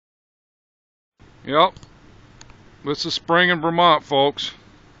Yep, this is spring in Vermont, folks.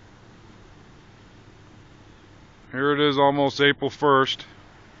 Here it is, almost April 1st.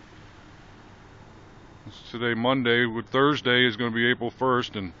 It's today Monday, with Thursday is going to be April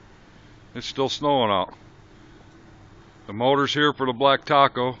 1st, and it's still snowing out. The motor's here for the black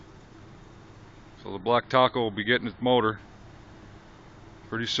taco, so the black taco will be getting its motor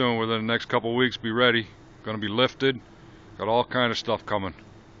pretty soon. Within the next couple weeks, be ready. Going to be lifted. Got all kind of stuff coming,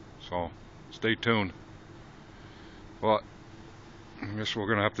 so stay tuned. But I guess we're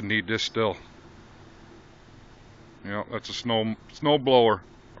gonna have to need this still. You know, that's a snow blower,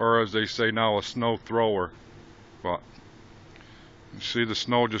 or as they say now, a snow thrower. But you see, the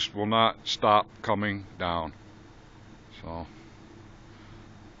snow just will not stop coming down. So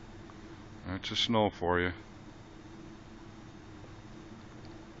that's a snow for you.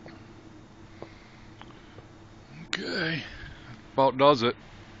 Okay, about does it.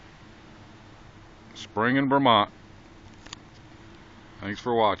 Spring in Vermont. Thanks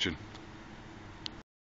for watching.